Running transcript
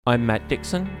I'm Matt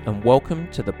Dixon, and welcome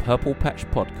to the Purple Patch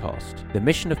Podcast. The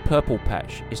mission of Purple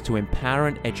Patch is to empower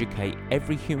and educate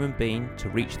every human being to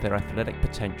reach their athletic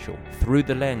potential. Through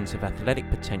the lens of athletic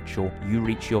potential, you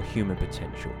reach your human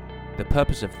potential. The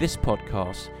purpose of this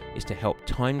podcast is to help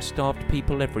time-starved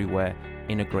people everywhere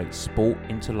integrate sport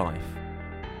into life.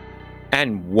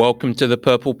 And welcome to the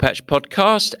Purple Patch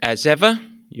Podcast. As ever,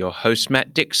 your host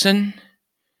Matt Dixon,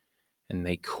 and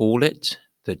they call it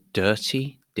the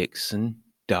Dirty Dixon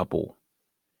Double.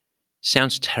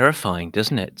 Sounds terrifying,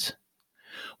 doesn't it?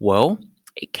 Well,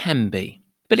 it can be,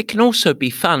 but it can also be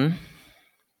fun.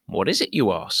 What is it,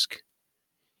 you ask?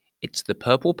 It's the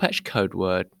Purple Patch code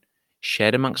word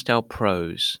shared amongst our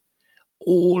pros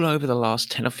all over the last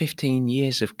 10 or 15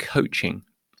 years of coaching,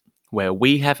 where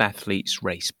we have athletes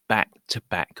race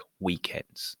back-to-back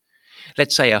weekends.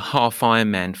 Let's say a half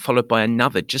Ironman followed by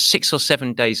another just 6 or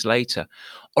 7 days later,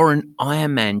 or an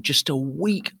Ironman just a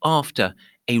week after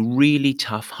a really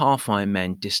tough half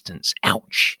Ironman distance.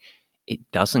 Ouch! It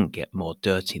doesn't get more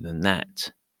dirty than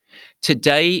that.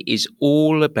 Today is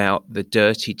all about the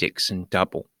Dirty Dixon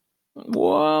Double.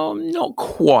 Well, not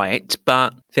quite,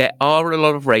 but there are a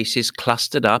lot of races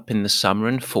clustered up in the summer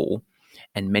and fall,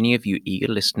 and many of you eager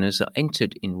listeners are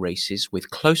entered in races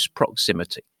with close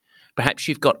proximity. Perhaps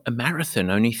you've got a marathon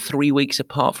only 3 weeks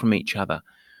apart from each other,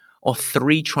 or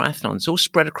 3 triathlons all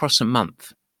spread across a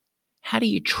month. How do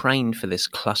you train for this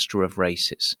cluster of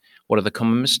races? What are the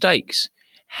common mistakes?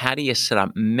 How do you set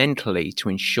up mentally to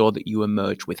ensure that you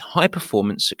emerge with high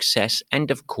performance success and,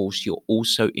 of course, you're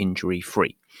also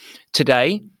injury-free?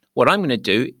 Today, what I'm going to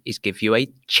do is give you a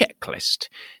checklist,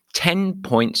 10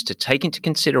 points to take into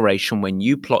consideration when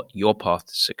you plot your path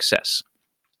to success.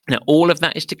 Now, all of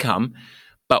that is to come,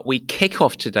 but we kick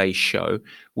off today's show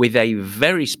with a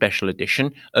very special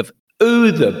edition of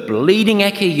Ooh, the Bleeding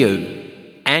Heck Are You?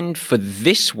 And for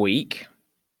this week,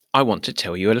 I want to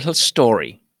tell you a little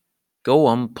story. Go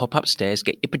on, pop upstairs,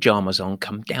 get your pajamas on,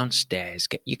 come downstairs,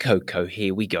 get your cocoa,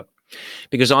 here we go.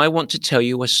 Because I want to tell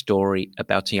you a story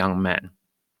about a young man.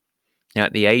 Now,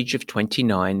 at the age of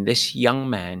 29, this young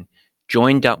man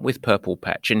joined up with Purple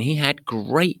Patch, and he had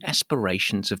great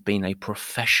aspirations of being a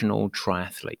professional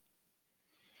triathlete.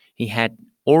 He had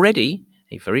already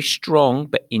a very strong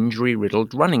but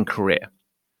injury-riddled running career.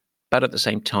 But at the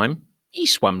same time, he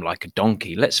swam like a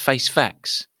donkey, let's face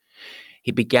facts.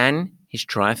 He began his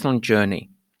triathlon journey,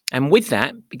 and with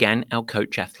that began our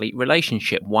coach-athlete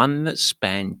relationship, one that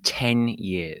spanned 10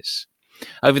 years.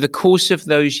 Over the course of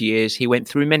those years, he went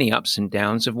through many ups and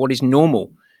downs of what is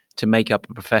normal to make up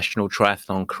a professional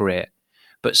triathlon career,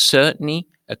 but certainly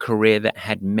a career that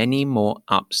had many more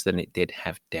ups than it did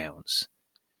have downs.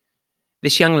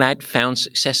 This young lad found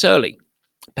success early,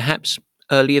 perhaps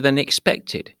earlier than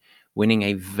expected, winning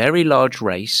a very large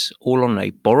race all on a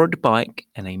borrowed bike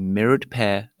and a mirrored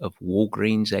pair of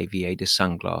Walgreens aviator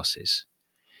sunglasses.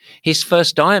 His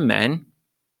first Ironman,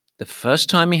 the first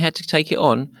time he had to take it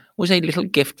on, was a little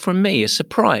gift from me, a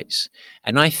surprise.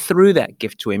 And I threw that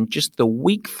gift to him just the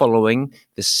week following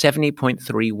the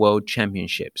 70.3 World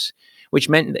Championships, which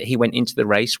meant that he went into the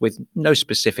race with no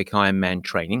specific Ironman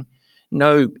training,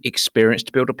 no experience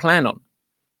to build a plan on.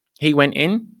 He went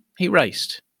in, he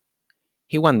raced.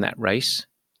 He won that race.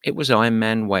 It was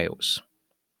Ironman Wales.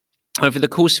 Over the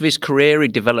course of his career, he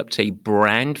developed a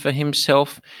brand for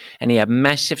himself, and he had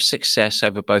massive success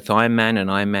over both Ironman and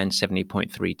Ironman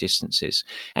 70.3 distances.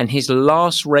 And his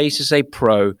last race as a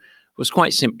pro was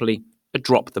quite simply a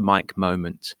drop the mic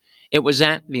moment. It was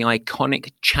at the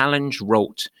iconic Challenge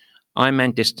Roth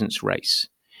Ironman distance race.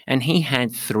 And he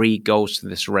had 3 goals to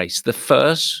this race. The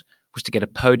first was to get a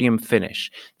podium finish.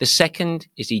 The second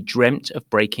is he dreamt of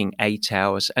breaking 8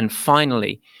 hours. And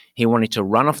finally, he wanted to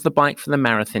run off the bike for the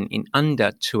marathon in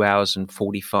under 2 hours and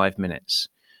 45 minutes.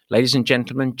 Ladies and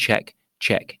gentlemen, check,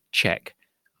 check, check.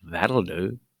 That'll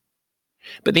do.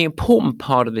 But the important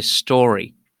part of this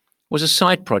story was a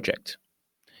side project,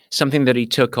 something that he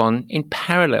took on in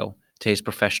parallel to his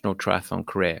professional triathlon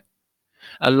career.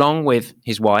 Along with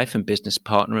his wife and business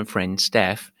partner and friend,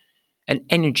 Steph, an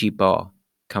energy bar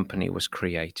company was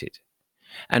created.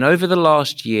 And over the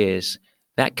last years,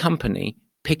 that company,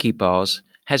 Picky Bars,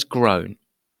 has grown.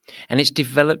 And it's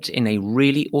developed in a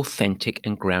really authentic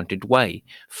and grounded way,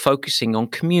 focusing on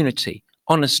community,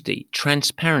 honesty,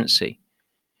 transparency.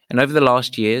 And over the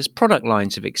last years, product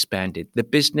lines have expanded. The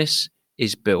business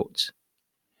is built.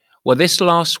 Well, this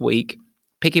last week,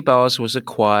 Picky Bars was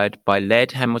acquired by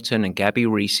Laird Hamilton and Gabby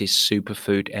Reese's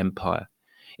superfood empire.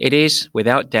 It is,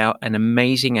 without doubt, an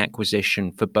amazing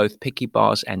acquisition for both Picky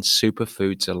Bars and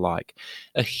superfoods alike.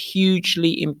 A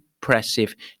hugely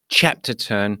impressive chapter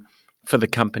turn for the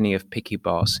company of Picky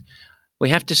Bars. We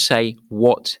have to say,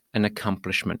 what an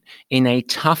accomplishment in a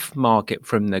tough market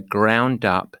from the ground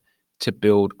up to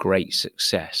build great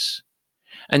success.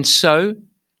 And so,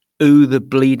 who the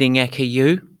bleeding heck are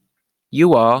you?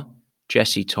 You are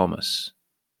Jesse Thomas.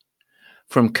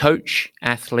 From coach,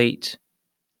 athlete,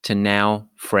 to now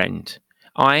friend,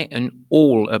 I and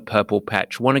all at Purple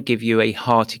Patch want to give you a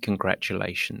hearty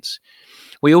congratulations.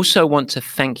 We also want to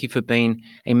thank you for being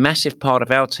a massive part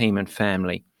of our team and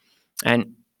family.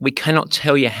 And we cannot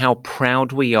tell you how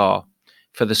proud we are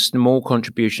for the small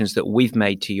contributions that we've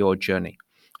made to your journey.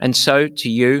 And so to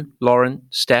you, Lauren,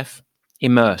 Steph,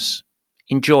 immerse,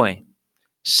 enjoy,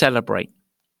 celebrate.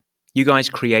 You guys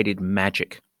created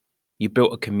magic. You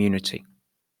built a community.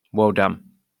 Well done.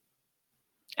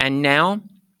 And now,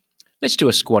 let's do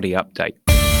a squatty update.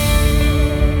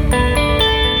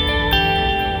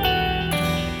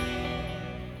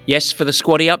 Yes, for the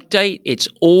squatty update, it's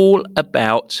all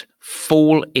about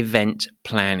fall event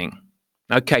planning.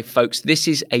 Okay, folks, this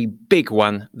is a big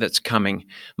one that's coming.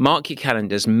 Mark your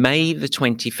calendars, May the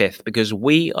 25th, because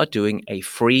we are doing a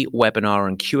free webinar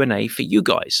and Q&A for you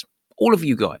guys, all of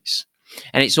you guys.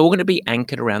 And it's all going to be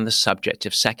anchored around the subject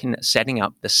of setting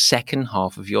up the second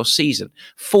half of your season,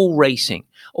 fall racing,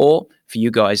 or for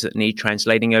you guys that need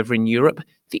translating over in Europe,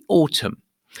 the autumn.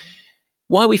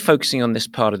 Why are we focusing on this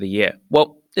part of the year?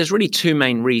 Well, there's really two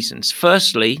main reasons.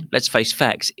 Firstly, let's face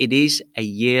facts, it is a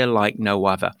year like no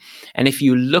other. And if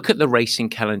you look at the racing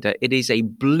calendar, it is a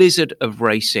blizzard of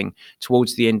racing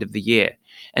towards the end of the year.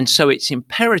 And so it's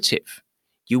imperative.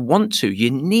 You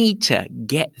need to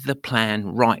get the plan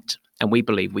right. And we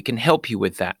believe we can help you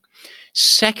with that.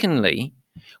 Secondly,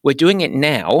 we're doing it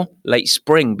now, late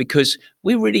spring, because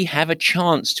we really have a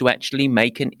chance to actually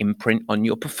make an imprint on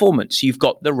your performance. You've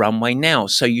got the runway now,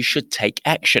 so you should take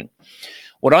action.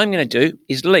 What I'm going to do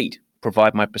is lead,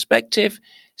 provide my perspective,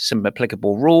 some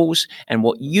applicable rules, and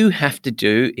what you have to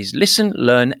do is listen,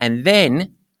 learn, and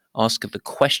then ask the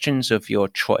questions of your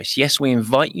choice. Yes, we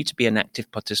invite you to be an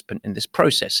active participant in this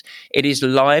process. It is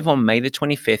live on May the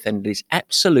 25th, and it is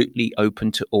absolutely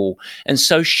open to all. And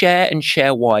so share and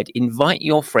share wide. Invite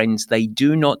your friends. They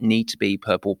do not need to be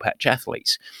Purple Patch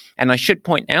athletes. And I should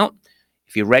point out,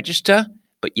 if you register,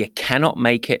 but you cannot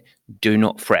make it, do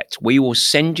not fret. We will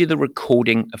send you the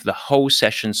recording of the whole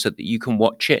session so that you can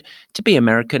watch it, to be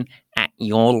American, at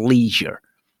your leisure.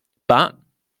 But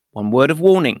one word of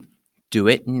warning, do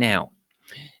it now.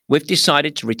 We've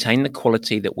decided to retain the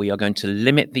quality that we are going to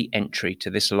limit the entry to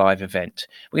this live event.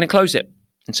 We're going to close it.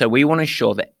 And so we want to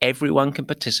ensure that everyone can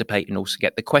participate and also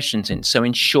get the questions in. So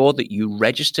ensure that you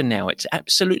register now. It's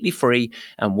absolutely free,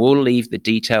 and we'll leave the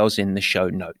details in the show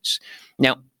notes.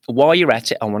 Now, while you're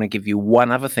at it, I want to give you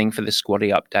one other thing for the squatty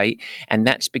update, and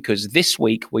that's because this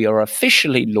week we are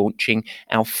officially launching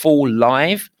our full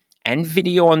live and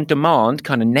video on demand,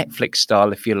 kind of Netflix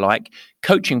style, if you like,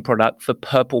 coaching product for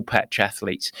Purple Patch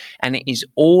athletes. And it is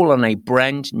all on a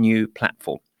brand new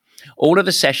platform. All of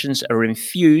the sessions are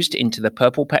infused into the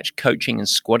Purple Patch coaching and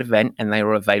squad event, and they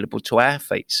are available to our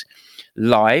athletes.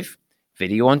 Live,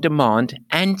 video on demand,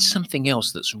 and something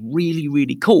else that's really,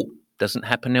 really cool. Doesn't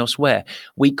happen elsewhere.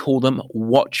 We call them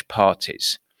watch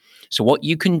parties. So what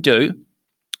you can do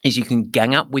is you can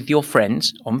gang up with your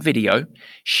friends on video,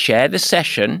 share the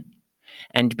session,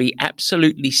 and be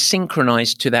absolutely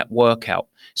synchronized to that workout.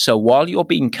 So while you're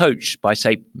being coached by,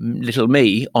 say, little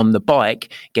me on the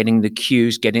bike, getting the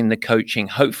cues, getting the coaching,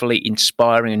 hopefully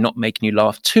inspiring and not making you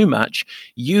laugh too much,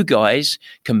 you guys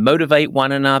can motivate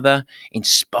one another,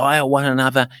 inspire one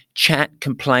another, chat,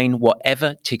 complain,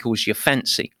 whatever tickles your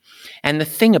fancy. And the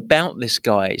thing about this,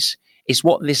 guys, is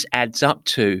what this adds up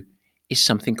to is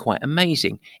something quite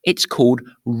amazing. It's called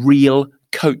real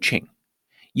coaching.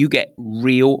 You get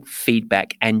real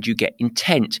feedback and you get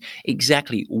intent.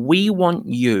 Exactly. We want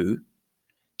you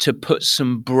to put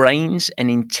some brains and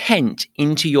intent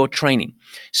into your training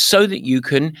so that you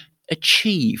can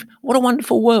achieve. What a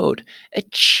wonderful word.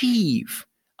 Achieve.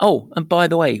 Oh, and by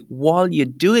the way, while you're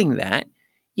doing that,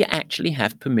 you actually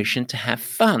have permission to have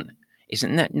fun.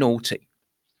 Isn't that naughty?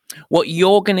 What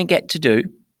you're going to get to do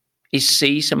is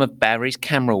see some of Barry's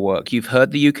camera work. You've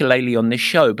heard the ukulele on this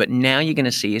show, but now you're going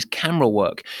to see his camera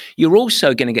work. You're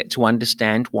also going to get to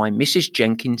understand why Mrs.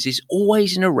 Jenkins is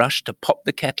always in a rush to pop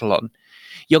the kettle on.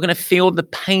 You're going to feel the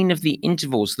pain of the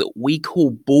intervals that we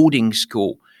call boarding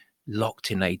school, locked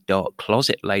in a dark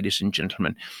closet, ladies and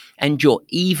gentlemen. And you're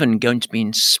even going to be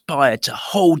inspired to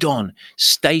hold on,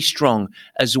 stay strong,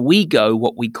 as we go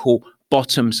what we call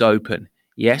bottoms open.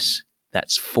 Yes,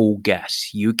 that's full gas.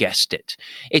 You guessed it.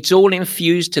 It's all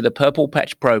infused to the Purple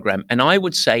Patch program. And I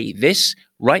would say this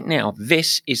Right now,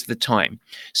 this is the time.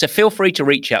 So feel free to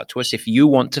reach out to us if you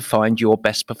want to find your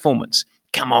best performance.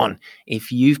 Come on,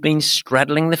 if you've been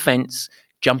straddling the fence,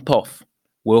 jump off.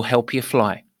 We'll help you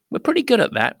fly. We're pretty good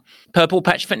at that.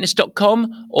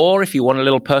 purplepatchfitness.com, or if you want a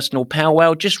little personal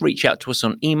powwow, just reach out to us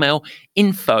on email,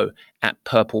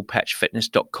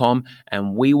 info@purplepatchfitness.com,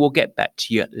 and we will get back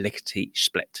to you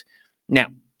lickety-split. Now,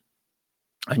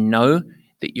 I know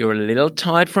that you're a little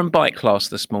tired from bike class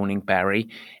this morning, Barry,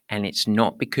 and it's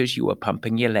not because you were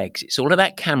pumping your legs. It's all of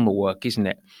that camera work, isn't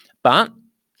it? But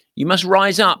you must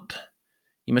rise up.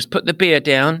 You must put the beer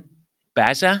down.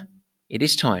 Bazza, it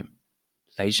is time.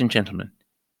 Ladies and gentlemen,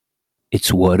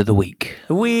 it's Word of the Week.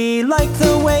 We like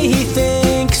the way he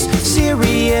thinks,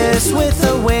 serious with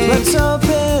a wink. Let's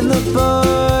open the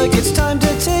book, it's time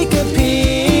to take a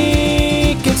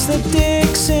peek. It's the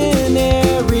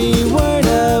Dictionary Word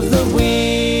of the Week.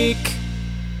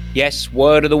 Yes,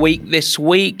 Word of the Week this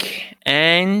week,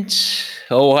 and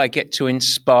I get to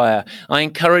inspire. I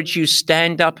encourage you,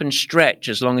 stand up and stretch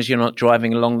as long as you're not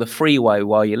driving along the freeway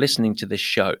while you're listening to this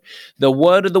show. The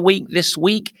Word of the Week this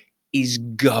week is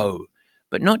go.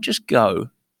 But not just go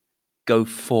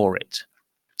for it.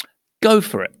 Go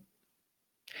for it.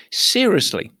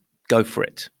 Seriously, go for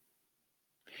it.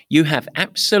 You have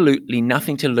absolutely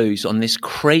nothing to lose on this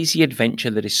crazy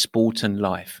adventure that is sport and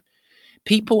life.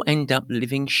 People end up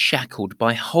living shackled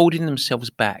by holding themselves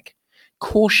back,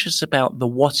 cautious about the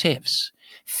what-ifs,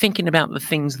 thinking about the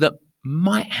things that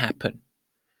might happen.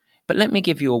 But let me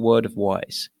give you a word of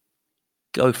wise.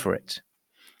 Go for it.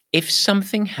 If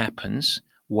something happens,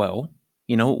 well,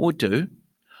 you know what we'll do?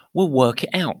 We'll work it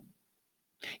out.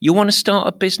 You want to start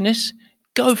a business?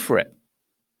 Go for it.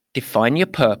 Define your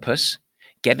purpose,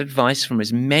 get advice from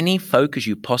as many folk as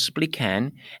you possibly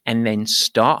can, and then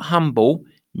start humble,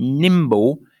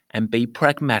 nimble, and be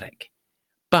pragmatic.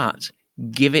 But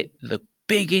give it the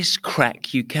biggest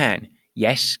crack you can.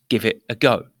 Yes, give it a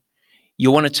go.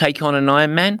 You want to take on an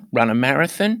Ironman, run a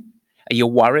marathon? Are you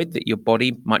worried that your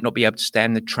body might not be able to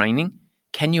stand the training?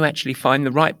 Can you actually find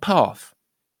the right path?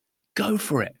 Go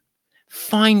for it.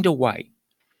 Find a way.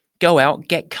 Go out,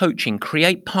 get coaching,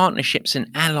 create partnerships and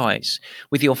allies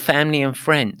with your family and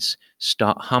friends.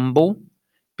 Start humble,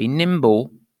 be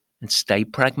nimble, and stay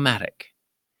pragmatic.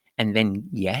 And then,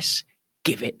 yes,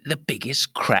 give it the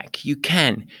biggest crack you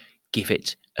can. Give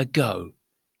it a go.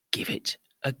 Give it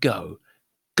a go.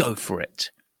 Go for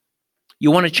it.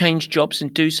 You want to change jobs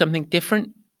and do something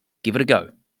different? Give it a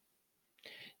go.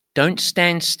 Don't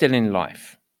stand still in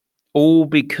life, all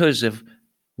because of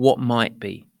what might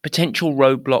be, potential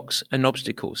roadblocks and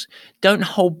obstacles. Don't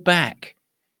hold back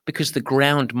because the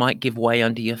ground might give way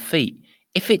under your feet.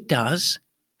 If it does,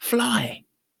 fly.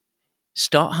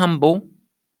 Start humble,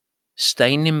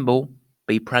 stay nimble,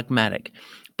 be pragmatic.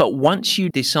 But once you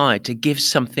decide to give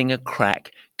something a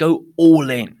crack, go all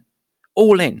in.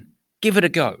 All in. Give it a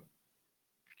go.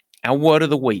 Our word of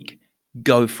the week,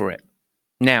 go for it.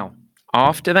 Now,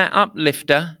 after that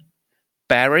uplifter,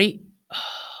 Barry,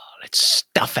 let's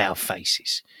stuff our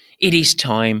faces. It is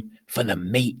time for the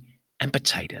meat and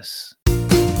potatoes.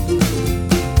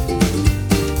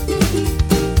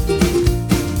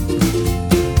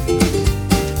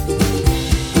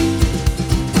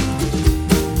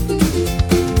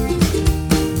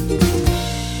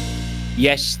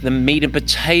 Yes, the meat and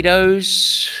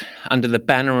potatoes under the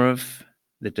banner of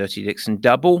the Dirty Dixon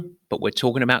Double, but we're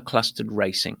talking about clustered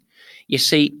racing. You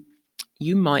see,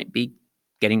 you might be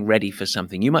getting ready for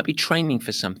something. You might be training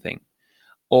for something.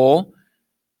 Or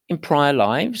in prior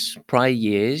lives, prior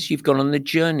years, you've gone on the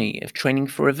journey of training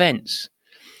for events.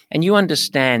 And you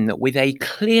understand that with a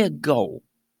clear goal,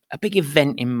 a big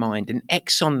event in mind, an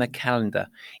X on the calendar,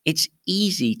 it's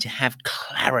easy to have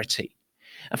clarity.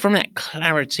 And from that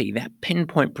clarity, that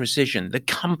pinpoint precision, the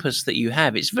compass that you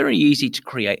have, it's very easy to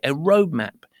create a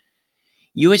roadmap.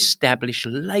 You establish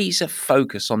laser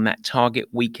focus on that target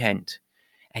weekend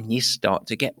and you start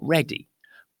to get ready.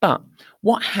 But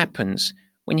what happens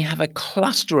when you have a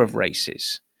cluster of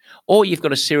races, or you've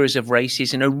got a series of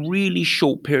races in a really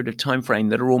short period of time frame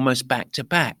that are almost back to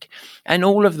back, and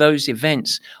all of those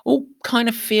events all kind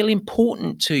of feel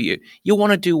important to you? You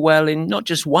want to do well in not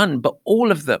just one, but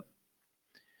all of them.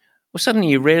 Well, suddenly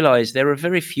you realize there are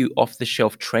very few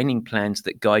off-the-shelf training plans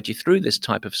that guide you through this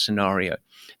type of scenario.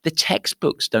 The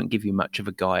textbooks don't give you much of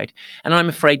a guide, and I'm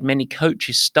afraid many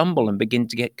coaches stumble and begin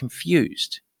to get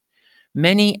confused.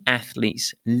 Many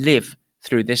athletes live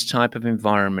through this type of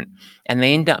environment, and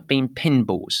they end up being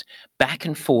pinballs, back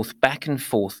and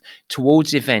forth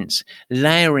towards events,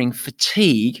 layering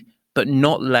fatigue, but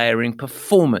not layering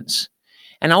performance.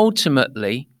 And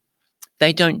ultimately,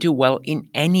 they don't do well in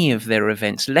any of their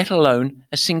events, let alone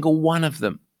a single one of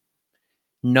them.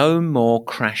 No more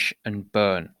crash and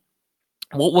burn.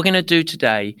 What we're going to do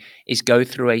today is go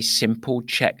through a simple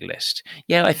checklist.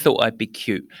 Yeah, I thought I'd be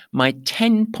cute. My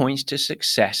 10 points to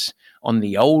success on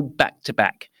the old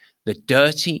back-to-back, the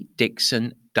Dirty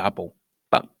Dixon Double.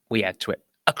 But we add to it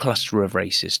a cluster of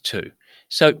races too.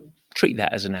 So treat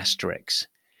that as an asterisk.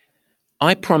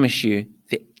 I promise you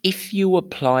that if you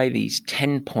apply these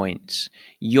 10 points,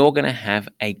 you're going to have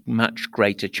a much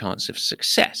greater chance of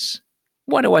success.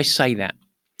 Why do I say that?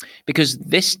 Because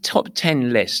this top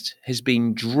 10 list has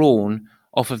been drawn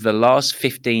off of the last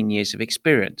 15 years of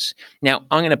experience. Now,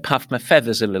 I'm going to puff my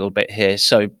feathers a little bit here,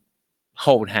 so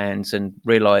hold hands and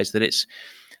realize that it's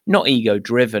not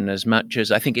ego-driven as much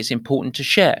as I think it's important to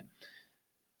share.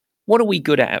 What are we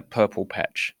good at Purple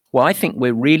Patch? Well, I think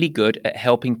we're really good at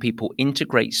helping people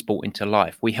integrate sport into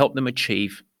life. We help them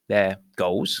achieve their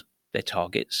goals, their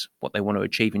targets, what they want to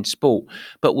achieve in sport.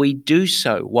 But we do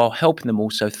so while helping them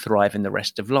also thrive in the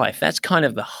rest of life. That's kind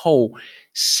of the whole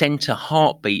center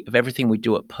heartbeat of everything we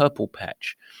do at Purple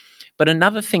Patch. But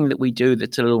another thing that we do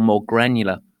that's a little more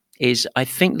granular is I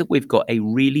think that we've got a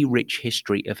really rich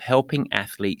history of helping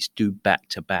athletes do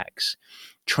back-to-backs,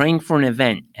 train for an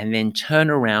event and then turn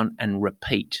around and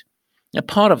repeat. Now,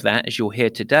 part of that, as you'll hear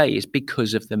today, is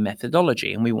because of the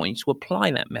methodology, and we want you to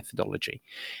apply that methodology.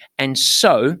 And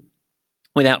so,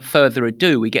 without further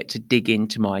ado, we get to dig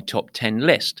into my top 10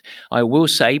 list. I will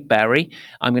say, Barry,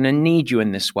 I'm going to need you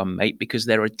in this one, mate, because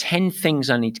there are 10 things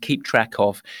I need to keep track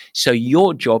of. So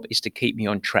your job is to keep me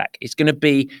on track. It's going to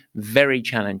be very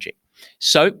challenging.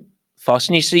 So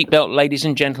fasten your seatbelt, ladies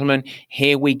and gentlemen.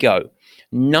 Here we go.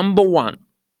 Number one,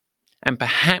 and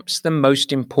perhaps the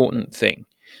most important thing,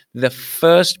 the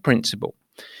first principle.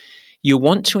 You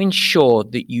want to ensure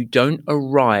that you don't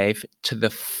arrive to the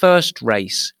first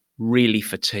race really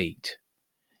fatigued.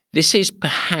 This is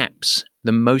perhaps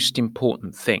the most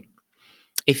important thing.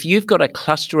 If you've got a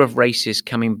cluster of races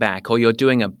coming back or you're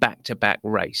doing a back-to-back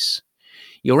race,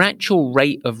 your actual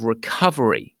rate of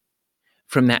recovery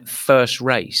from that first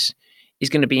race is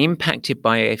going to be impacted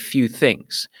by a few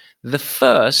things. The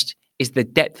first is the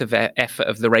depth of effort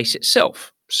of the race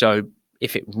itself. So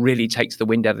if it really takes the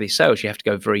wind out of the sails, you have to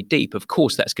go very deep. Of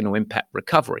course, that's going to impact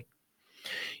recovery.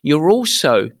 You're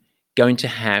also going to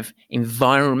have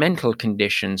environmental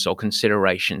conditions or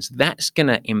considerations. That's going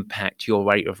to impact your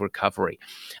rate of recovery.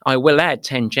 I will add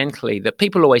tangentially that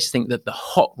people always think that the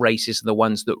hot races are the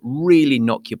ones that really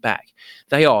knock you back.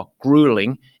 They are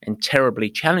grueling and terribly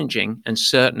challenging and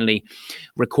certainly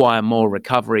require more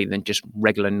recovery than just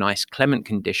regular nice clement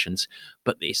conditions,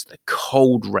 but it's the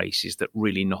cold races that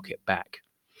really knock it back.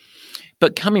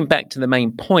 But coming back to the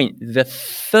main point, the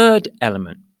third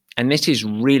element, and this is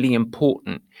really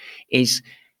important, is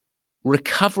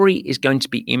recovery is going to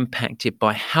be impacted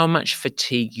by how much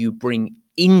fatigue you bring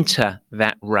into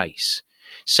that race.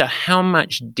 So how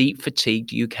much deep fatigue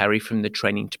do you carry from the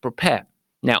training to prepare?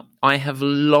 Now, I have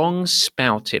long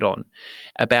spouted on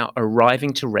about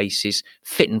arriving to races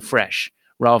fit and fresh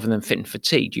rather than fit and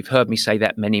fatigued. You've heard me say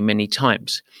that many, many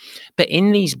times. But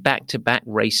in these back-to-back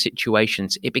race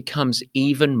situations, it becomes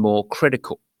even more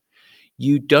critical.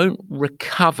 You don't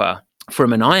recover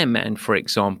from an Ironman, for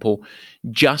example,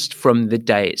 just from the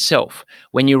day itself.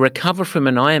 When you recover from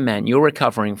an Ironman, you're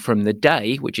recovering from the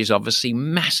day, which is obviously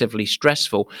massively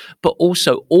stressful, but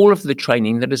also all of the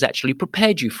training that has actually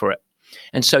prepared you for it.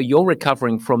 And so you're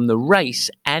recovering from the race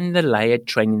and the layered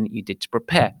training that you did to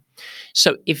prepare.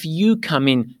 So if you come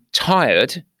in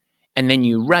tired and then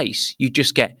you race, you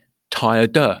just get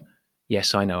tireder.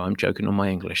 Yes, I know, I'm joking on my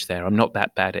English there. I'm not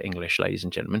that bad at English, ladies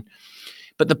and gentlemen.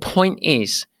 But the point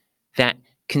is that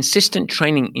consistent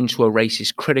training into a race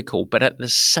is critical, but at the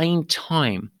same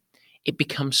time, it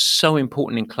becomes so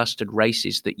important in clustered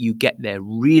races that you get there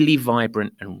really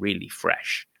vibrant and really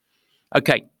fresh.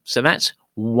 Okay, so that's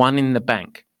one in the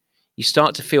bank. You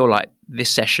start to feel like this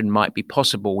session might be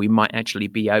possible. We might actually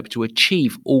be able to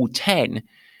achieve all 10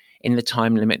 in the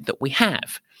time limit that we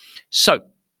have. So,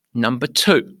 number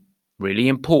 2, really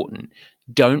important.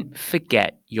 Don't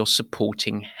forget your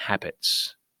supporting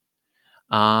habits.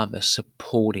 The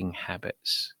supporting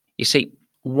habits. You see,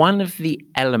 one of the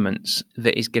elements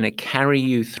that is going to carry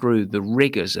you through the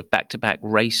rigors of back-to-back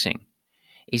racing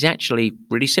is actually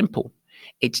really simple.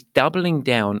 It's doubling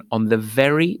down on the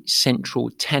very central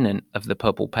tenet of the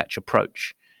Purple Patch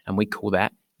approach, and we call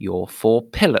that your 4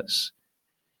 pillars.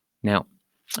 Now,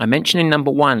 I mentioned in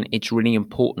number 1, it's really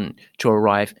important to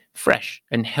arrive fresh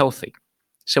and healthy.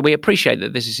 So we appreciate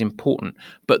that this is important,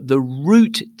 but the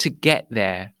route to get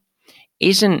there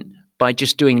isn't by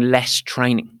just doing less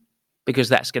training. because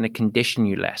that's going to condition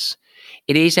you less.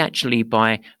 It is actually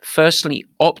by firstly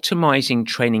optimizing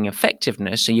training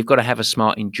effectiveness. So you've got to have a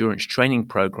smart endurance training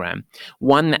program,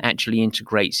 one that actually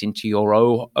integrates into your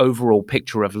overall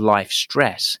picture of life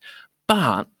stress.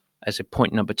 But as a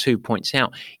point number 2 points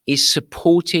out, is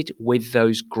supported with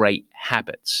those great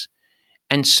habits.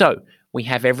 And so we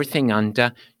have everything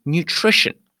under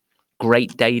nutrition,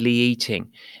 great daily eating,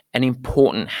 an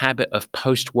important habit of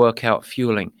post-workout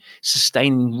fueling,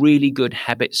 sustaining really good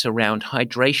habits around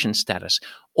hydration status,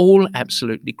 all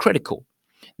absolutely critical.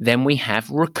 Then we have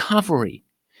recovery,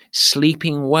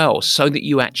 sleeping well so that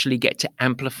you actually get to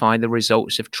amplify the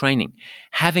results of training,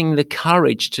 having the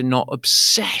courage to not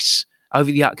obsess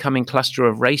over the upcoming cluster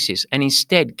of races and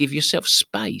instead give yourself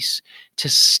space to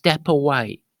step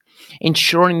away,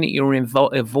 ensuring that you're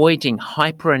avoiding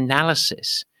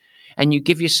hyper-analysis and you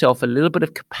give yourself a little bit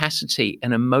of capacity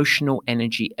and emotional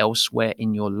energy elsewhere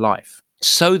in your life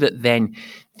so that then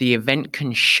the event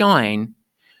can shine,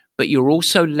 but you're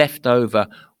also left over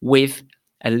with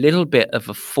a little bit of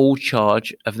a full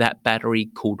charge of that battery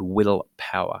called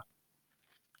willpower.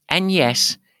 And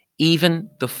yes, even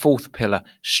the fourth pillar,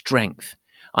 strength.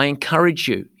 I encourage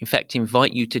you, in fact,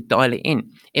 invite you to dial it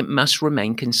in. It must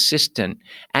remain consistent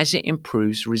as it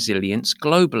improves resilience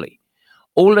globally.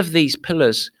 All of these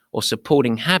pillars or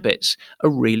supporting habits are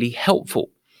really helpful.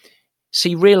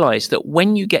 See, realize that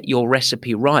when you get your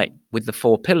recipe right with the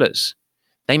 4 pillars,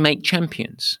 they make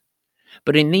champions.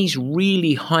 But in these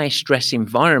really high stress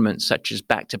environments, such as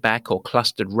back-to-back or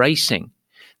clustered racing,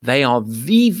 they are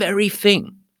the very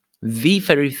thing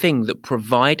that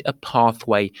provide a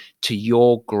pathway to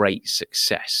your great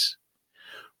success.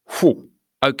 Whew.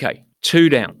 Okay, 2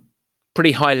 down.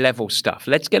 Pretty high level stuff.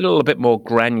 Let's get a little bit more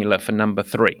granular for number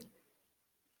 3.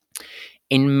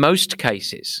 In most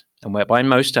cases, and by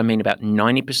most I mean about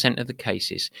 90% of the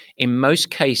cases, in most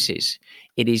cases,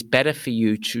 it is better for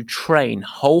you to train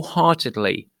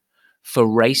wholeheartedly for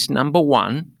race number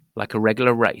 1, like a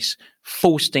regular race,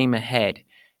 full steam ahead,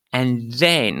 and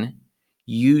then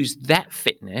use that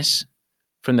fitness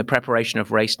from the preparation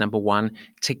of race number 1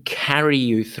 to carry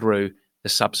you through the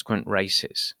subsequent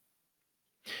races.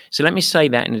 So let me say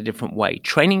that in a different way.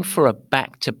 Training for a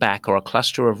back-to-back or a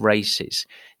cluster of races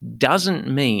doesn't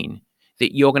mean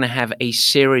that you're going to have a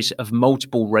series of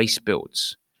multiple race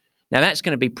builds. Now, that's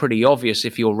going to be pretty obvious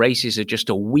if your races are just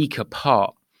a week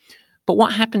apart. But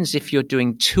what happens if you're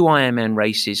doing 2 Ironman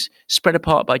races spread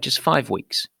apart by just 5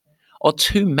 weeks? Or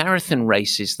 2 marathon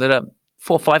races that are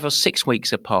 4, 5, or 6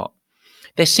 weeks apart?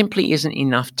 There simply isn't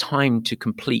enough time to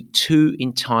complete 2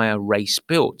 entire race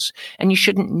builds, and you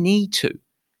shouldn't need to.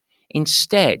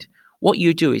 Instead, what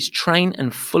you do is train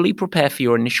and fully prepare for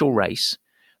your initial race,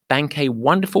 bank a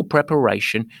wonderful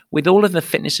preparation with all of the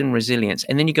fitness and resilience,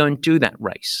 and then you go and do that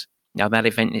race. Now, that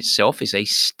event itself is a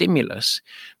stimulus,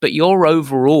 but your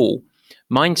overall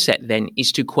mindset then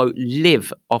is to, quote,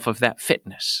 live off of that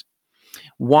fitness.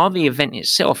 While the event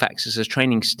itself acts as a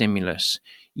training stimulus,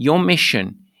 your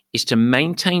mission is to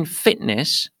maintain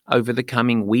fitness over the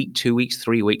coming week, 2 weeks,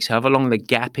 3 weeks, however long the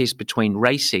gap is between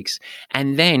races,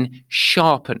 and then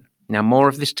sharpen. Now, more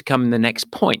of this to come in the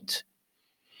next point.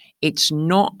 It's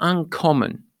not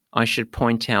uncommon, I should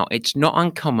point out, it's not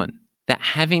uncommon that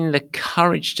having the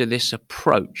courage to this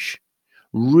approach,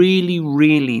 really,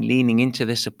 really leaning into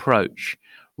this approach,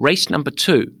 race number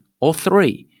 2 or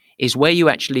 3 is where you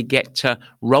actually get to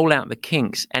roll out the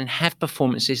kinks and have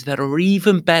performances that are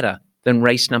even better than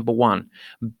race number 1.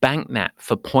 Bank that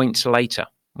for points later,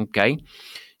 okay?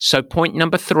 So point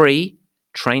number 3,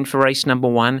 train for race number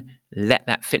 1, let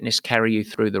that fitness carry you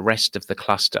through the rest of the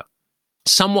cluster.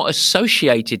 Somewhat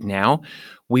associated now,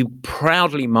 we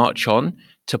proudly march on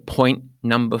to point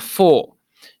number 4.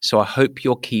 So I hope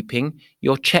you're keeping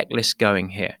your checklist going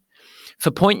here. For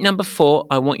point number 4,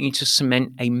 I want you to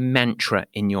cement a mantra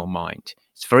in your mind.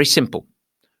 It's very simple.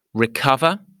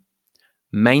 Recover,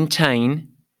 maintain,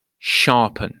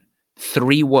 sharpen.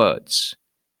 3 words.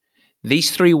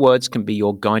 These 3 words can be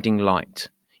your guiding light,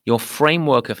 your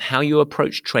framework of how you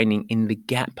approach training in the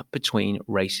gap between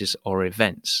races or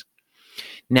events.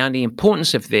 Now, the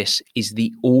importance of this is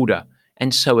the order.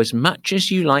 And so as much as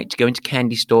you like to go into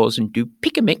candy stores and do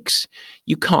pick a mix,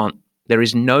 you can't. There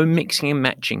is no mixing and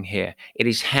matching here. It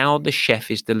is how the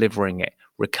chef is delivering it.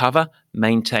 Recover,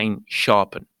 maintain,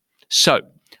 sharpen. So,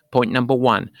 point number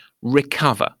 1,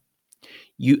 recover.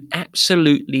 You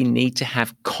absolutely need to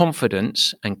have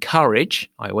confidence and courage.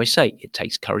 I always say it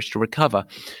takes courage to recover,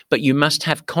 but you must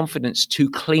have confidence to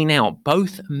clean out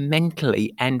both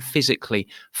mentally and physically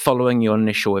following your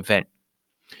initial event.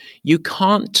 You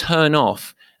can't turn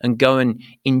off and go and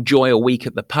enjoy a week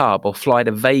at the pub or fly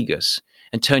to Vegas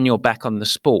and turn your back on the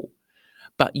sport.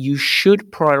 But you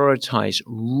should prioritize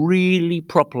really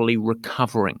properly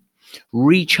recovering,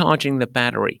 recharging the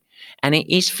battery. And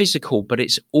it is physical, but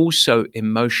it's also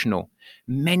emotional.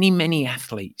 Many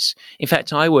athletes, in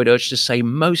fact, I would urge to say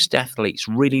most athletes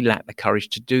really lack the courage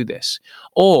to do this,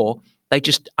 or they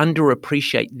just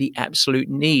underappreciate the absolute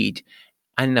need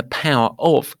and the power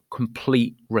of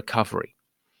complete recovery.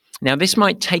 Now, this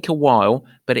might take a while,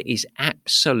 but it is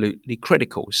absolutely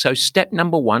critical. So step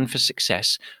number 1 for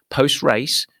success,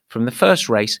 post-race, from the first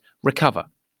race, recover.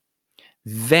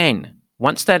 Then,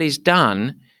 once that is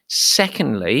done,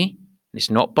 secondly,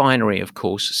 it's not binary, of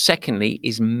course, secondly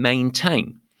is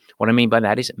maintain. What I mean by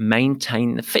that is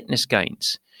maintain the fitness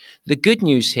gains. The good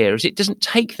news here is it doesn't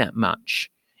take that much.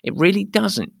 It really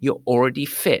doesn't. You're already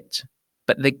fit.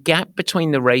 But the gap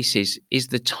between the races is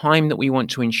the time that we want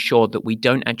to ensure that we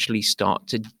don't actually start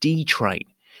to detrain.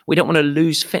 We don't want to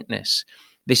lose fitness.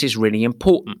 This is really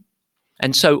important.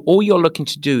 And so all you're looking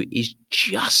to do is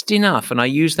just enough, and I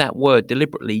use that word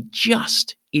deliberately,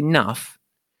 just enough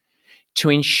to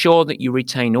ensure that you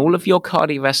retain all of your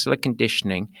cardiovascular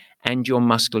conditioning and your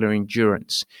muscular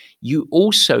endurance. You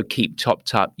also keep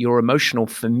topped up your emotional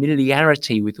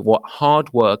familiarity with what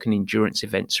hard work and endurance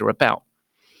events are about.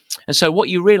 And so what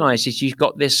you realize is you've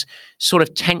got this sort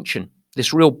of tension,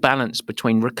 this real balance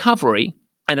between recovery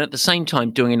and at the same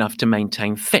time doing enough to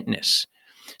maintain fitness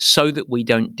so that we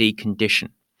don't decondition.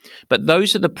 But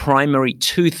those are the primary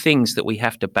 2 things that we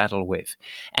have to battle with.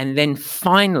 And then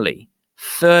finally,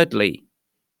 thirdly,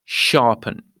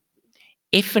 sharpen.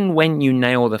 If and when you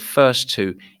nail the first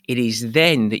 2, it is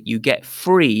then that you get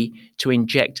free to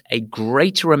inject a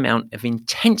greater amount of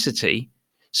intensity,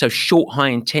 so short, high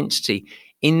intensity,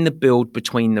 in the build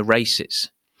between the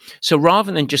races. So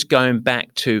rather than just going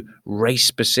back to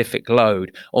race-specific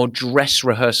load or dress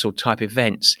rehearsal type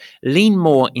events, lean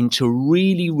more into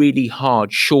really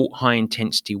hard, short,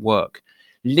 high-intensity work.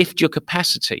 Lift your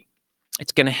capacity.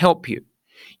 It's going to help you.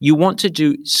 You want to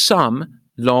do some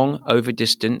long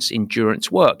over-distance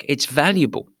endurance work. It's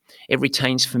valuable. It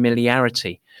retains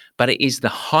familiarity, but it is the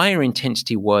higher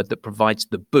intensity work that provides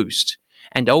the boost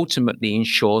and ultimately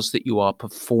ensures that you are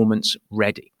performance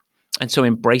ready. And so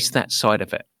embrace that side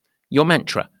of it. Your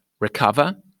mantra,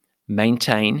 recover,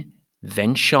 maintain,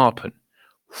 then sharpen.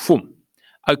 Whoom.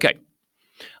 Okay,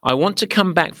 I want to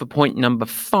come back for point number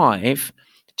 5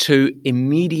 to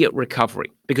immediate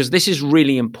recovery, because this is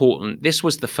really important. This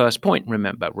was the first point,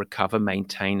 remember, recover,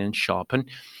 maintain, and sharpen.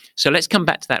 So let's come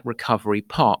back to that recovery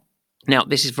part. Now,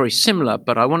 this is very similar,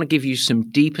 but I want to give you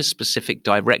some deeper specific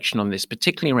direction on this,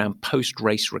 particularly around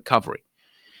post-race recovery.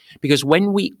 Because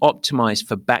when we optimize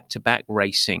for back-to-back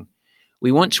racing,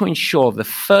 we want to ensure the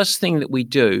first thing that we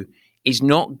do is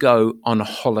not go on a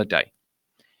holiday,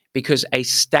 because a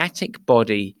static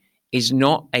body is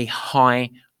not a high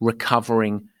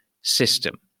recovering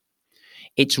system.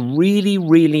 It's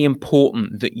really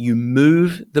important that you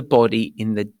move the body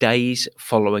in the days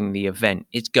following the event.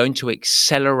 It's going to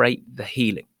accelerate the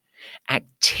healing.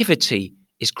 Activity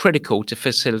is critical to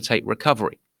facilitate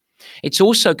recovery. It's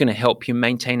also going to help you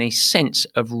maintain a sense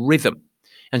of rhythm.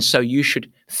 And so you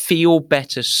should feel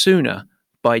better sooner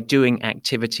by doing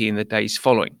activity in the days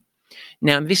following.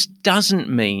 Now, this doesn't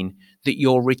mean that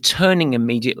you're returning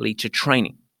immediately to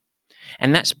training.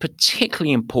 And that's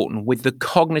particularly important with the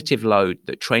cognitive load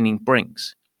that training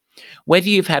brings. Whether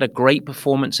you've had a great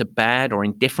performance, a bad or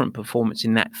indifferent performance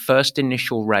in that first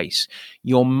initial race,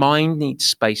 your mind needs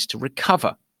space to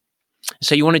recover.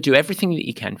 So you want to do everything that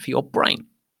you can for your brain.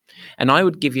 And I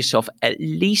would give yourself at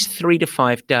least 3 to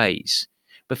 5 days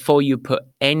before you put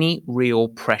any real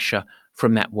pressure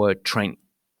from that word training.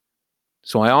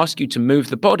 So I ask you to move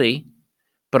the body,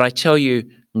 but I tell you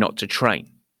not to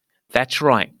train. That's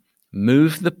right.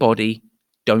 Move the body,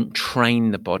 don't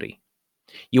train the body.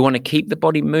 You want to keep the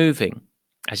body moving,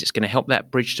 as it's going to help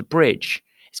that bridge to bridge.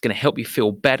 It's going to help you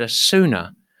feel better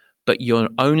sooner, but you're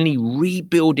only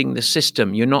rebuilding the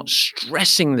system. You're not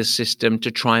stressing the system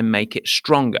to try and make it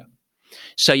stronger.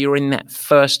 So you're in that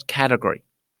first category.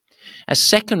 A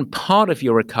second part of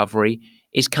your recovery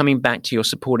is coming back to your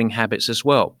supporting habits as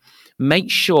well.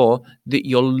 Make sure that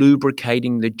you're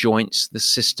lubricating the joints, the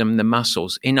system, the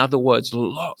muscles. In other words,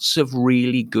 lots of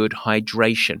really good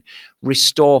hydration.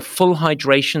 Restore full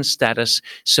hydration status,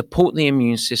 support the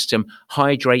immune system,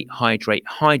 hydrate.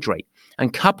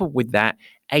 And coupled with that,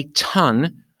 a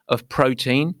ton of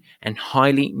protein and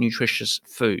highly nutritious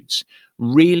foods.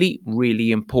 Really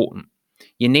important.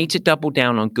 You need to double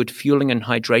down on good fueling and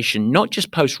hydration, not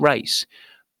just post-race,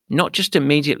 not just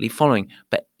immediately following,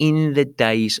 but in the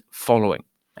days following.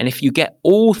 And if you get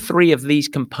all 3 of these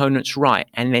components right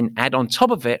and then add on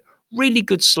top of it really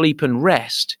good sleep and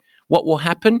rest, what will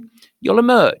happen? You'll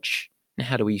emerge. Now,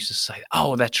 how do we used to say that?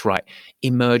 Oh, that's right.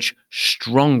 Emerge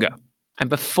stronger. And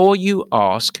before you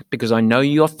ask, because I know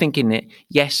you're thinking it,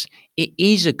 yes, it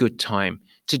is a good time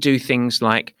to do things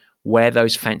like wear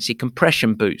those fancy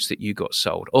compression boots that you got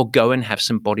sold, or go and have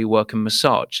some body work and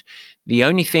massage. The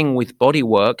only thing with body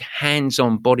work,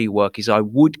 hands-on body work, is I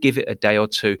would give it a day or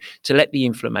two to let the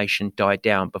inflammation die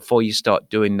down before you start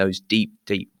doing those deep,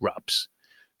 deep rubs.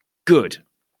 Good.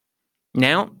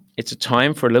 Now it's a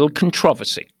time for a little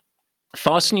controversy.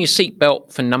 Fasten your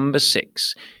seatbelt for number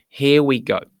 6. Here we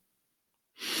go.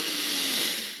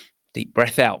 Deep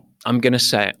breath out. I'm going to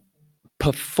say it.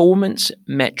 Performance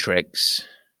metrics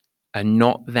are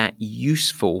not that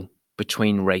useful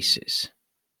between races.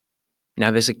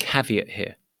 Now, there's a caveat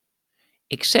here,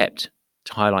 except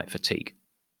to highlight fatigue.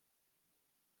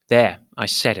 There, I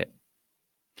said it.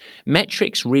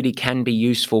 Metrics really can be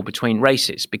useful between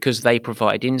races because they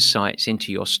provide insights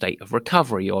into your state of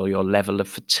recovery or your level of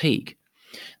fatigue,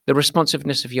 the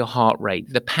responsiveness of your heart rate,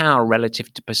 the power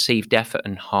relative to perceived effort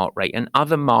and heart rate, and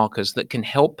other markers that can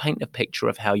help paint a picture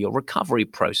of how your recovery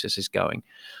process is going.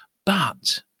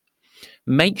 But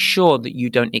make sure that you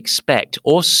don't expect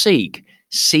or seek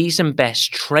season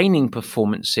best training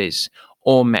performances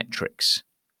or metrics.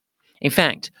 In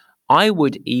fact, I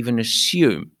would even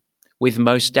assume with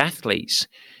most athletes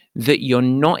that you're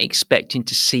not expecting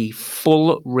to see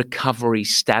full recovery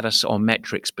status or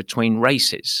metrics between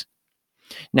races.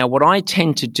 Now, what I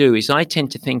tend to do is I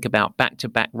tend to think about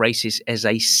back-to-back races as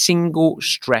a single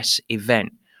stress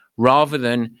event rather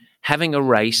than having a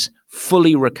race,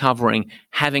 fully recovering,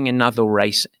 having another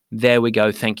race. There we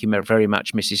go. Thank you very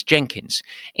much, Mrs. Jenkins.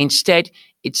 Instead,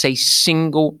 it's a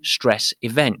single stress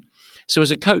event. So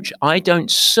as a coach, I don't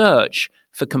search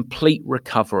for complete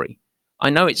recovery. I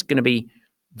know it's going to be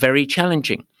very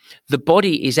challenging. The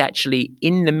body is actually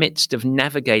in the midst of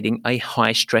navigating a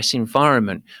high stress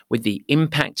environment with the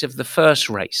impact of the first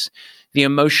race, the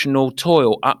emotional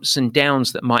toil, ups and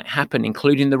downs that might happen,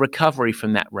 including the recovery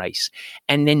from that race,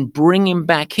 and then bringing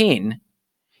back in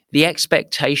the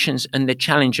expectations and the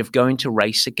challenge of going to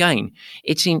race again.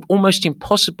 It's almost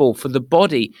impossible for the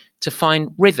body to find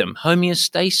rhythm,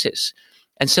 homeostasis.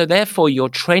 And so therefore your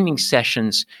training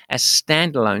sessions as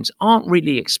standalones aren't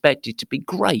really expected to be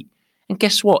great. And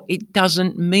guess what? It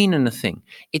doesn't mean anything.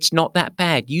 It's not that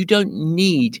bad. You don't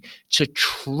need to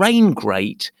train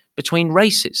great between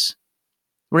races.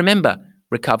 Remember,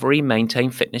 recovery,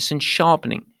 maintain fitness, and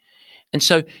sharpening. And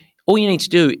so all you need to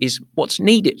do is what's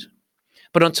needed.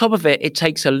 But on top of it, it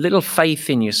takes a little faith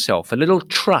in yourself, a little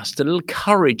trust, a little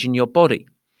courage in your body.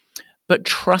 But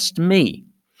trust me,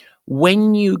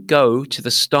 when you go to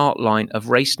the start line of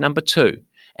race number 2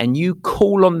 and you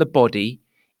call on the body,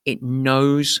 it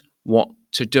knows what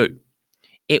to do.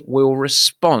 It will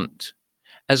respond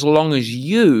as long as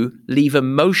you leave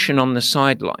emotion on the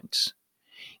sidelines.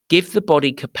 Give the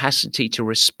body capacity to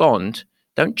respond.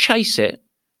 Don't chase it.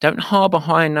 Don't harbor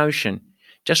high notion.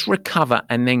 Just recover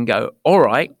and then go, all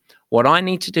right, what I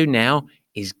need to do now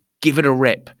is give it a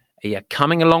rip. Are you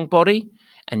coming along, body?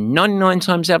 And 99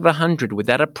 times out of 100 with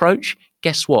that approach,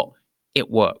 guess what? It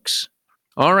works.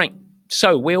 All right.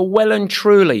 So we're well and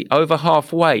truly over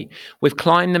halfway. We've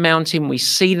climbed the mountain. We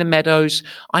see the meadows.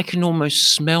 I can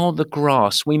almost smell the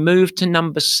grass. We move to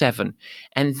number 7,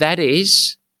 and that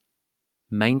is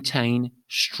maintain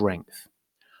strength.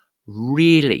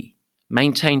 Really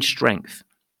maintain strength.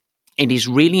 It is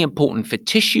really important for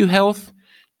tissue health,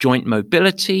 joint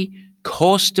mobility,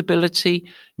 core stability,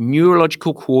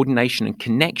 neurological coordination and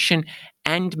connection,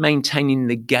 and maintaining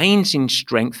the gains in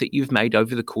strength that you've made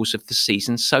over the course of the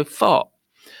season so far.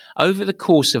 Over the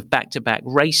course of back-to-back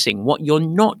racing, what you're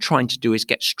not trying to do is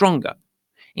get stronger.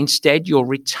 Instead, you're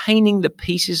retaining the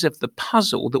pieces of the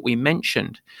puzzle that we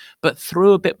mentioned, but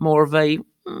through a bit more of a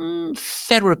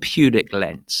therapeutic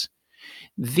lens.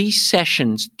 These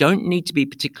sessions don't need to be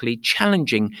particularly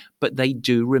challenging, but they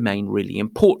do remain really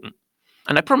important.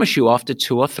 And I promise you, after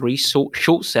 2 or 3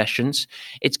 short sessions,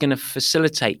 it's going to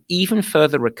facilitate even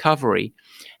further recovery.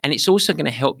 And it's also going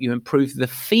to help you improve the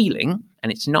feeling,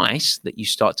 and it's nice that you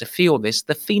start to feel this,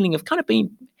 the feeling of kind of being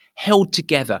held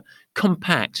together,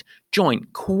 compact,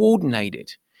 joint,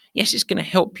 coordinated. Yes, it's going to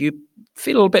help you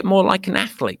feel a little bit more like an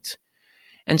athlete.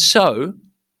 And so,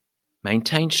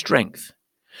 maintain strength.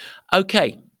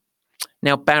 Okay,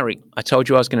 now Barry, I told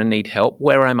you I was going to need help.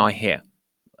 Where am I here?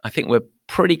 I think we're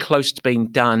pretty close to being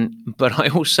done, but I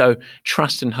also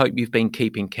trust and hope you've been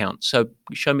keeping count. So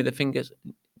show me the fingers.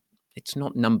 It's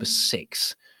not number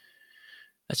 6.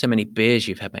 That's how many beers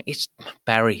you've had, mate. It's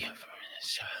Barry.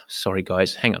 Sorry,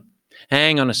 guys.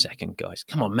 Hang on a second, guys.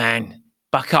 Come on, man.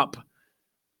 Buck up.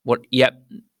 What? Yep,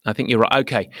 I think you're right.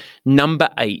 Okay, number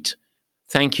 8.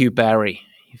 Thank you, Barry.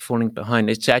 You're falling behind.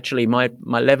 It's actually my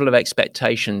level of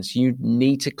expectations. You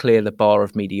need to clear the bar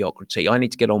of mediocrity. I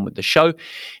need to get on with the show.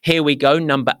 Here we go.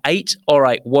 Number 8. All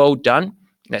right, well done.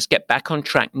 Let's get back on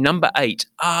track. Number 8.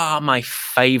 My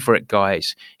favorite,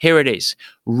 guys. Here it is.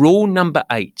 Rule number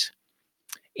 8.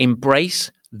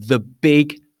 Embrace the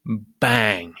big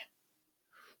bang.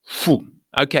 Whew.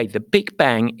 Okay, the big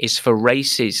bang is for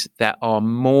races that are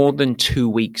more than 2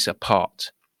 weeks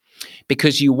apart,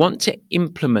 because you want to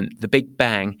implement the big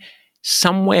bang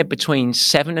somewhere between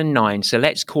 7 and 9. So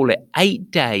let's call it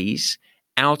 8 days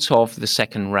out of the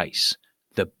second race,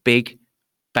 the big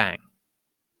bang.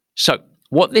 So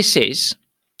what this is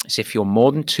if you're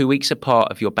more than 2 weeks apart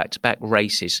of your back-to-back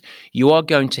races, you are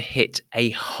going to hit a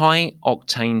high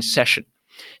octane session.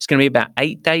 It's going to be about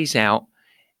 8 days out,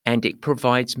 and it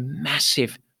provides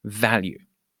massive value.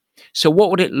 So what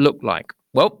would it look like?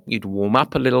 Well, you'd warm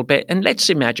up a little bit, and let's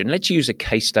use a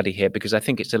case study here because I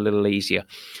think it's a little easier.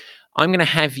 I'm going to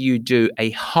have you do a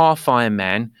half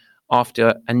Ironman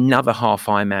after another half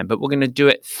Ironman, but we're going to do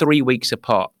it 3 weeks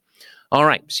apart. All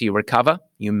right, so you recover,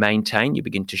 you maintain, you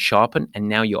begin to sharpen, and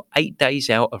now you're 8 days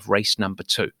out of race number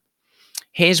 2.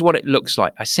 Here's what it looks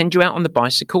like. I send you out on the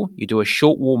bicycle, you do a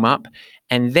short warm-up,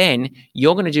 and then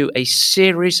you're going to do a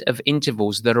series of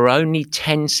intervals that are only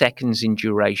 10 seconds in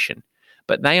duration,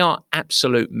 but they are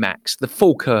absolute max, the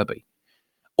full Kirby,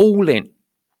 all in.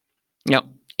 Now,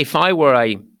 if I were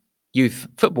a youth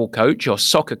football coach or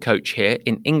soccer coach here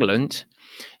in England,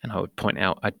 and I would point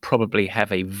out I'd probably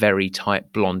have a very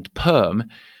tight blonde perm,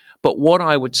 but what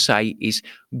I would say is,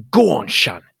 go on,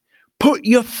 son, put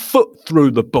your foot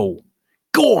through the ball.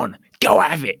 Go on, go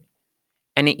have it.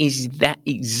 And it is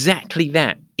exactly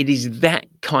that. It is that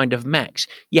kind of max.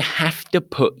 You have to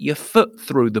put your foot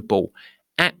through the ball.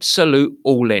 Absolute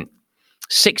all in.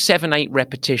 6, 7, 8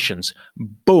 repetitions.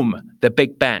 Boom, the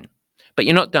big bang. But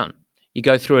you're not done. You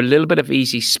go through a little bit of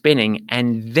easy spinning,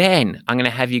 and then I'm going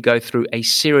to have you go through a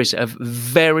series of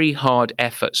very hard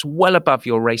efforts, well above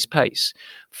your race pace.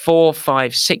 4,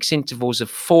 5, 6 intervals of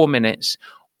 4 minutes,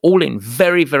 all in,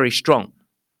 very, very strong.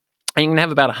 And you can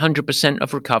have about 100%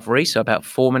 of recovery, so about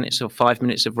 4 minutes or 5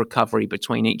 minutes of recovery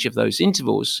between each of those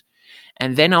intervals.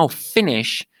 And then I'll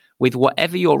finish with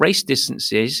whatever your race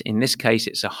distance is. In this case,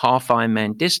 it's a half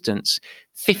Ironman distance,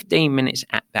 15 minutes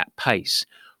at that pace.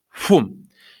 Whoom.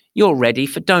 You're ready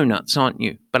for donuts, aren't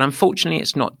you? But unfortunately,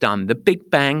 it's not done. The big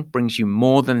bang brings you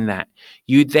more than that.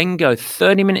 You then go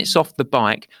 30 minutes off the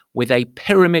bike with a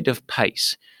pyramid of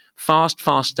pace. Fast,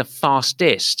 faster,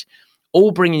 fastest.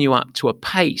 All bringing you up to a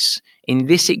pace, in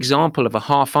this example of a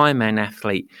half Ironman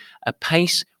athlete, a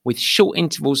pace with short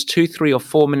intervals, 2, 3, or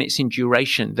 4 minutes in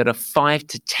duration that are 5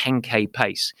 to 10K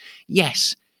pace.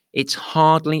 Yes, it's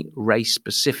hardly race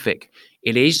specific.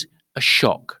 It is a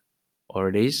shock, or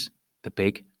it is the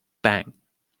big bang.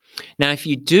 Now, if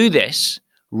you do this,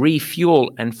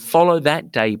 refuel and follow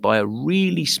that day by a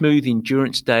really smooth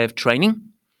endurance day of training,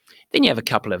 then you have a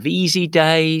couple of easy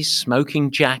days,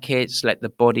 smoking jackets, let the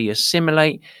body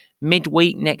assimilate.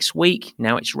 Midweek next week,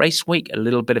 now it's race week, a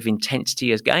little bit of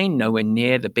intensity again, nowhere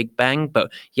near the big bang,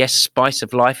 but yes, spice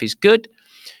of life is good.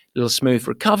 A little smooth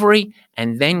recovery,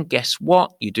 and then guess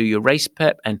what? You do your race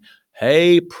prep, and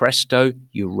hey, presto,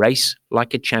 you race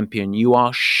like a champion. You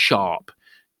are sharp.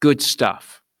 Good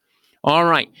stuff. All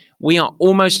right, we are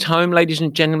almost home, ladies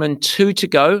and gentlemen. 2 to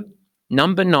go.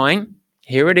 Number 9.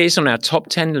 Here it is on our top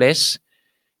 10 list.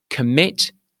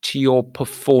 Commit to your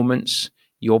performance,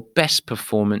 your best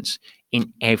performance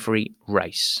in every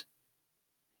race.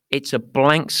 It's a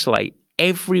blank slate.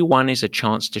 Everyone is a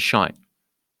chance to shine.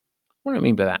 What do I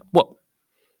mean by that? Well,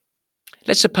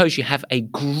 let's suppose you have a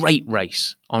great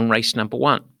race on race number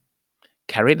 1.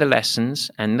 Carry the lessons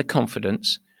and the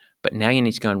confidence, but now you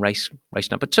need to go and race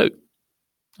number 2.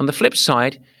 On the flip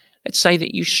side, let's say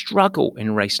that you struggle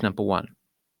in race number 1.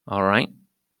 All right?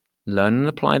 Learn and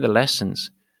apply the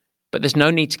lessons, but there's no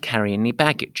need to carry any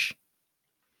baggage.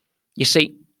 You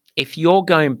see, if you're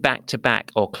going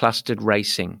back-to-back or clustered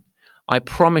racing, I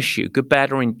promise you, good,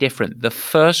 bad, or indifferent, the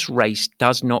first race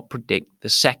does not predict the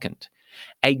second.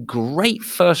 A great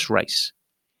first race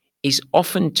is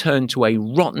often turned to a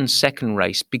rotten second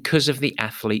race because of the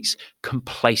athlete's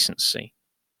complacency.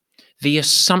 The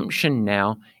assumption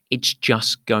now, it's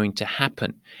just going to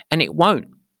happen, and it won't.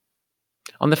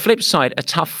 On the flip side, a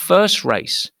tough first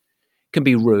race can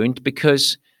be ruined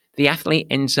because the athlete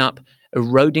ends up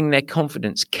eroding their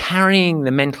confidence, carrying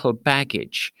the mental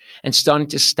baggage, and starting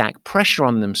to stack pressure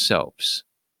on themselves.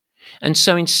 And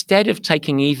so instead of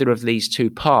taking either of these two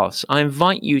paths, I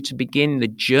invite you to begin the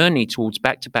journey towards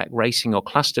back-to-back racing or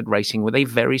clustered racing with a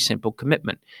very simple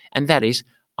commitment. And that is,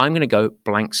 I'm going to go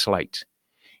blank slate.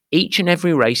 Each and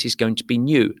every race is going to be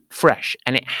new, fresh,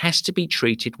 and it has to be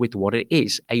treated with what it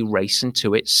is, a race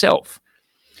unto itself.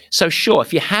 So sure,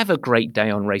 if you have a great day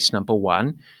on race number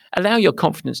 1, allow your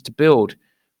confidence to build,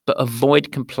 but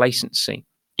avoid complacency.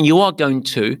 You are going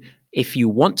to, if you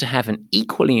want to have an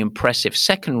equally impressive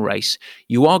second race,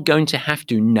 you are going to have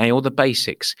to nail the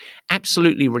basics,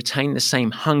 absolutely retain the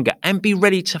same hunger, and be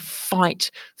ready to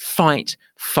fight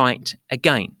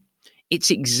again. It's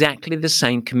exactly the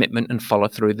same commitment and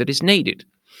follow-through that is needed.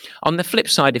 On the flip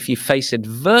side, if you face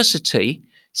adversity,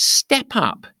 step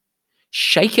up,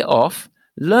 shake it off,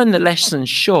 learn the lessons,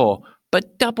 sure,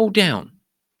 but double down.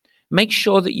 Make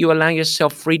sure that you allow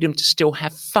yourself freedom to still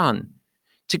have fun,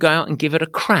 to go out and give it a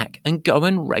crack and go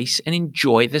and race and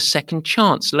enjoy the second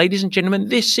chance. Ladies and gentlemen,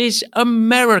 this is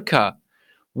America.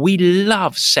 We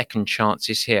love second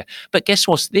chances here. But guess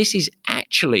what? This is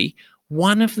actually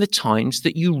one of the times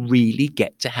that you really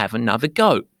get to have another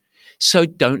go. So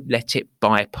don't let it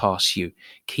bypass you.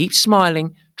 Keep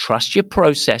smiling, trust your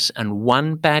process, and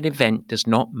one bad event does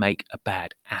not make a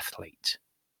bad athlete.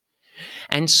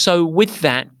 And so with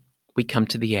that, we come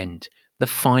to the end, the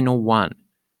final one.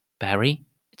 Barry,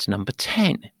 it's number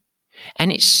 10.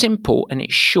 And it's simple and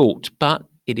it's short, but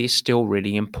it is still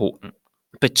really important.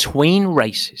 Between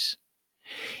races,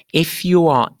 if you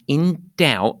are in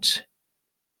doubt,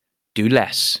 do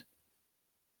less.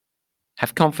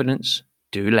 Have confidence,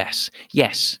 do less.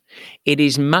 Yes, it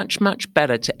is much, much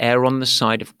better to err on the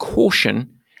side of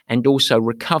caution and also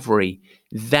recovery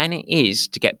than it is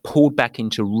to get pulled back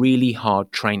into really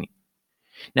hard training.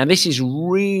 Now, this is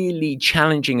really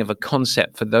challenging of a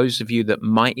concept for those of you that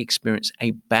might experience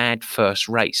a bad first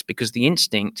race, because the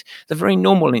instinct, the very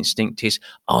normal instinct is,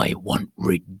 I want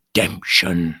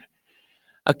redemption.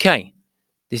 Okay,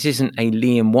 this isn't a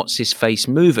Liam What's-His-Face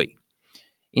movie.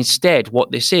 Instead,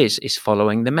 what this is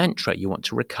following the mantra. You want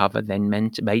to recover, then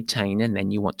maintain, and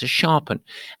then you want to sharpen.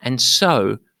 And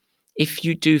so, if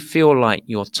you do feel like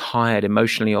you're tired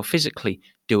emotionally or physically,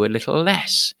 do a little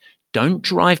less. Don't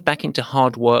drive back into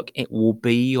hard work. It will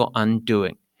be your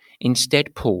undoing.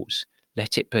 Instead, pause.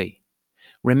 Let it be.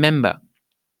 Remember,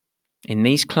 in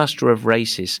these cluster of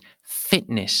races,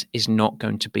 fitness is not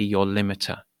going to be your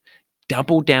limiter.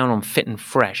 Double down on fit and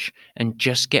fresh and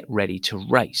just get ready to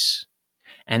race.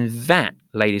 And that,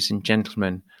 ladies and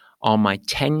gentlemen, are my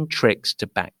 10 tricks to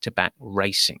back-to-back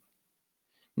racing.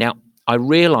 Now, I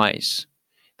realize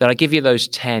that I give you those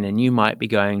 10 and you might be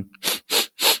going,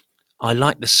 I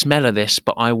like the smell of this,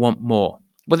 but I want more.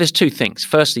 Well, there's two things.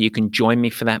 Firstly, you can join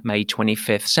me for that May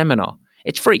 25th seminar.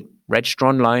 It's free. Register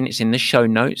online. It's in the show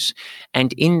notes.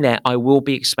 And in there, I will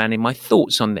be expanding my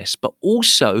thoughts on this. But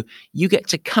also, you get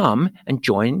to come and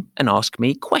join and ask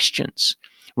me questions.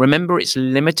 Remember, it's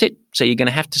limited, so you're going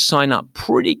to have to sign up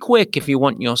pretty quick if you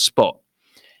want your spot.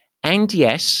 And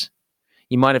yes,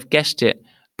 you might have guessed it,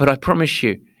 but I promise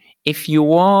you, if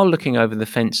you are looking over the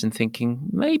fence and thinking,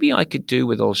 maybe I could do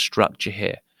with all structure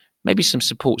here, maybe some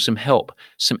support, some help,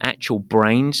 some actual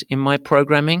brains in my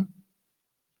programming,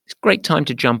 it's a great time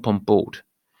to jump on board.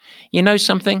 You know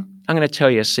something? I'm going to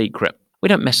tell you a secret. We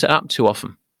don't mess it up too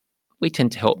often. We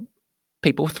tend to help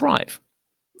people thrive.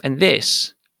 And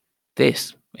this,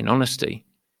 in honesty,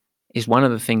 is one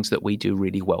of the things that we do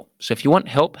really well. So if you want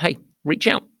help, hey, reach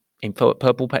out.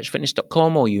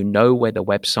 info@purplepatchfitness.com, or you know where the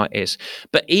website is.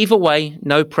 But either way,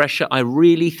 no pressure. I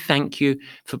really thank you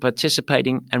for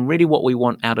participating. And really what we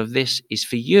want out of this is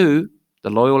for you, the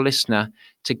loyal listener,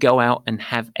 to go out and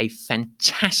have a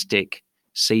fantastic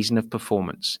season of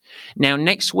performance. Now,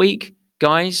 next week,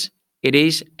 guys, it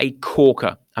is a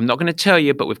corker. I'm not going to tell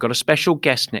you, but we've got a special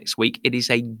guest next week. It is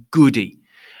a goodie.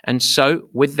 And so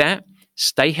with that,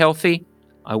 stay healthy.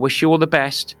 I wish you all the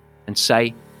best and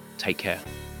say, take care.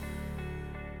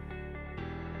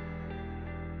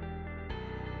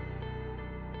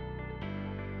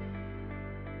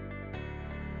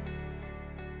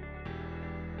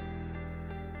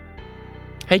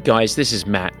 Hey guys, this is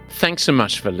Matt. Thanks so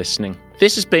much for listening.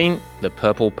 This has been the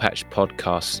Purple Patch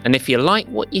Podcast. And if you like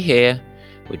what you hear,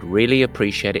 we'd really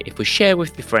appreciate it if we share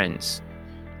with your friends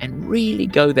and really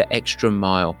go the extra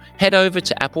mile. Head over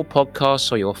to Apple Podcasts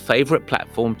or your favorite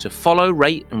platform to follow,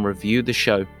 rate, and review the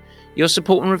show. Your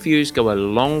support and reviews go a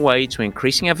long way to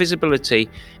increasing our visibility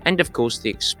and, of course, the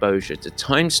exposure to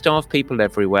time-starved people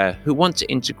everywhere who want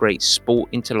to integrate sport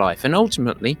into life and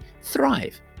ultimately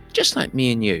thrive, just like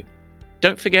me and you.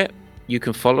 Don't forget, you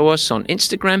can follow us on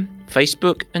Instagram,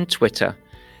 Facebook, and Twitter.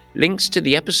 Links to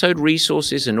the episode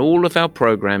resources and all of our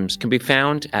programs can be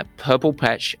found at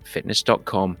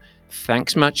purplepatchfitness.com.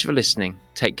 Thanks much for listening.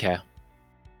 Take care.